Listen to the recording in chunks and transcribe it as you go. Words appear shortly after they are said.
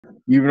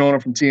You've known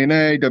him from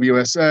TNA,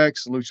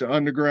 WSX, Lucha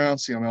Underground,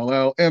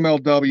 CMLL,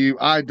 MLW,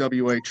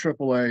 IWA,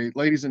 AAA.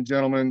 Ladies and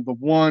gentlemen, the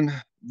one,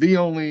 the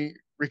only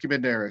Ricky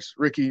Banderas.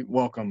 Ricky,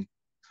 welcome.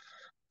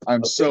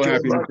 I'm so Thank you very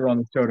happy that much. you're on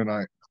the show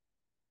tonight.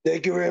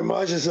 Thank you very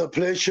much. It's a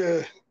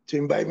pleasure to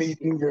invite me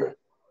to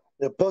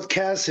the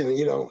podcast,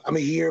 and I'm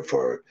here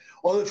for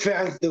all the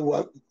fans that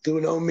want to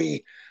know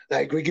me,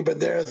 like Ricky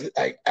Banderas,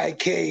 like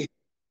IK,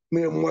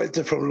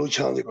 Muertes from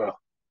Lucha Underground.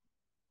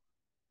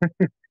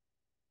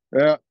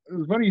 Yeah, it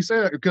was funny you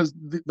say that because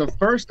the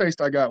first taste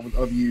I got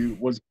of you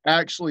was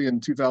actually in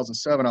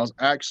 2007. I was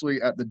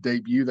actually at the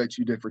debut that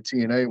you did for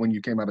TNA when you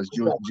came out as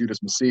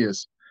Judas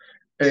Macias,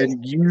 Yes.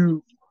 and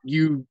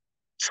you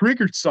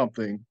triggered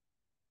something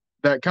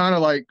that kind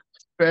of like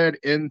fed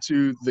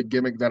into the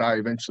gimmick that I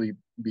eventually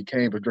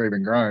became with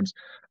Draven Grimes,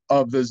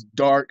 of this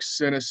dark,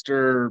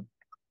 sinister,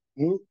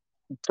 Mhm.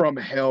 from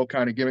hell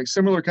kind of gimmick,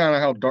 similar kind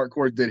of how Dark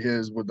Horse did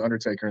his with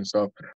Undertaker and stuff.